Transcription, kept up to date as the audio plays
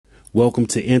Welcome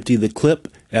to Empty the Clip,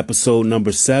 episode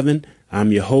number 7.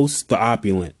 I'm your host, The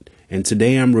Opulent, and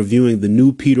today I'm reviewing the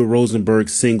new Peter Rosenberg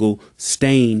single,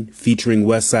 Stain, featuring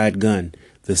Westside Gunn,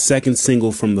 the second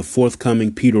single from the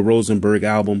forthcoming Peter Rosenberg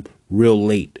album, Real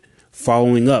Late.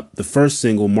 Following up, the first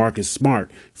single, Marcus Smart,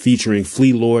 featuring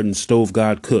Flea Lord and Stove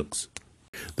God Cooks.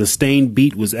 The Stain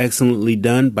beat was excellently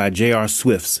done by J.R.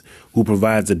 Swifts, who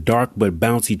provides a dark but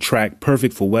bouncy track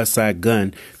perfect for Westside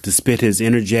Gunn to spit his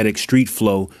energetic street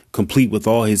flow, complete with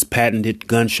all his patented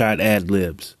gunshot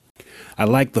ad-libs. I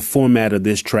like the format of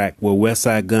this track, where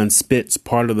Westside Gunn spits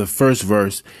part of the first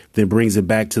verse, then brings it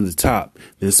back to the top,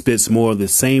 then spits more of the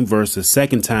same verse a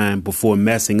second time before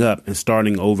messing up and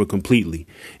starting over completely,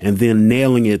 and then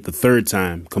nailing it the third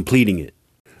time, completing it.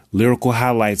 Lyrical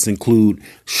highlights include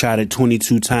shot it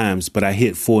 22 times, but I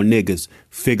hit 4 niggas,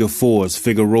 figure fours,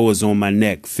 Figueroa's on my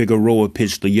neck, Figueroa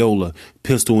pitched the Yola,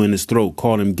 pistol in his throat,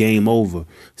 called him game over,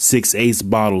 6 ace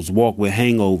bottles, walk with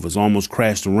hangovers, almost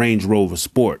crashed a Range Rover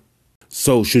Sport.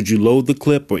 So, should you load the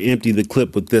clip or empty the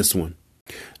clip with this one?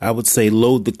 I would say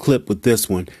load the clip with this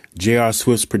one. J.R.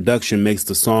 Swift's production makes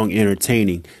the song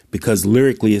entertaining because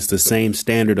lyrically it's the same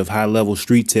standard of high-level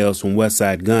street tales from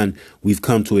Westside Gunn we've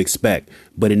come to expect,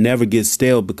 but it never gets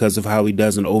stale because of how he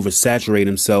doesn't oversaturate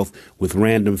himself with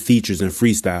random features and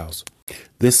freestyles.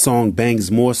 This song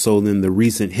bangs more so than the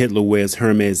recent Hitler Wears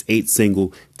Hermes 8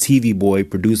 single, TV Boy,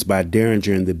 produced by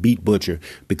Derringer and the Beat Butcher,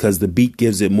 because the beat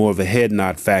gives it more of a head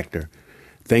nod factor.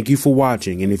 Thank you for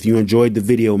watching, and if you enjoyed the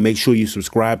video, make sure you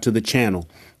subscribe to the channel,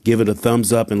 give it a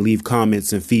thumbs up, and leave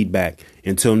comments and feedback.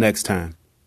 Until next time.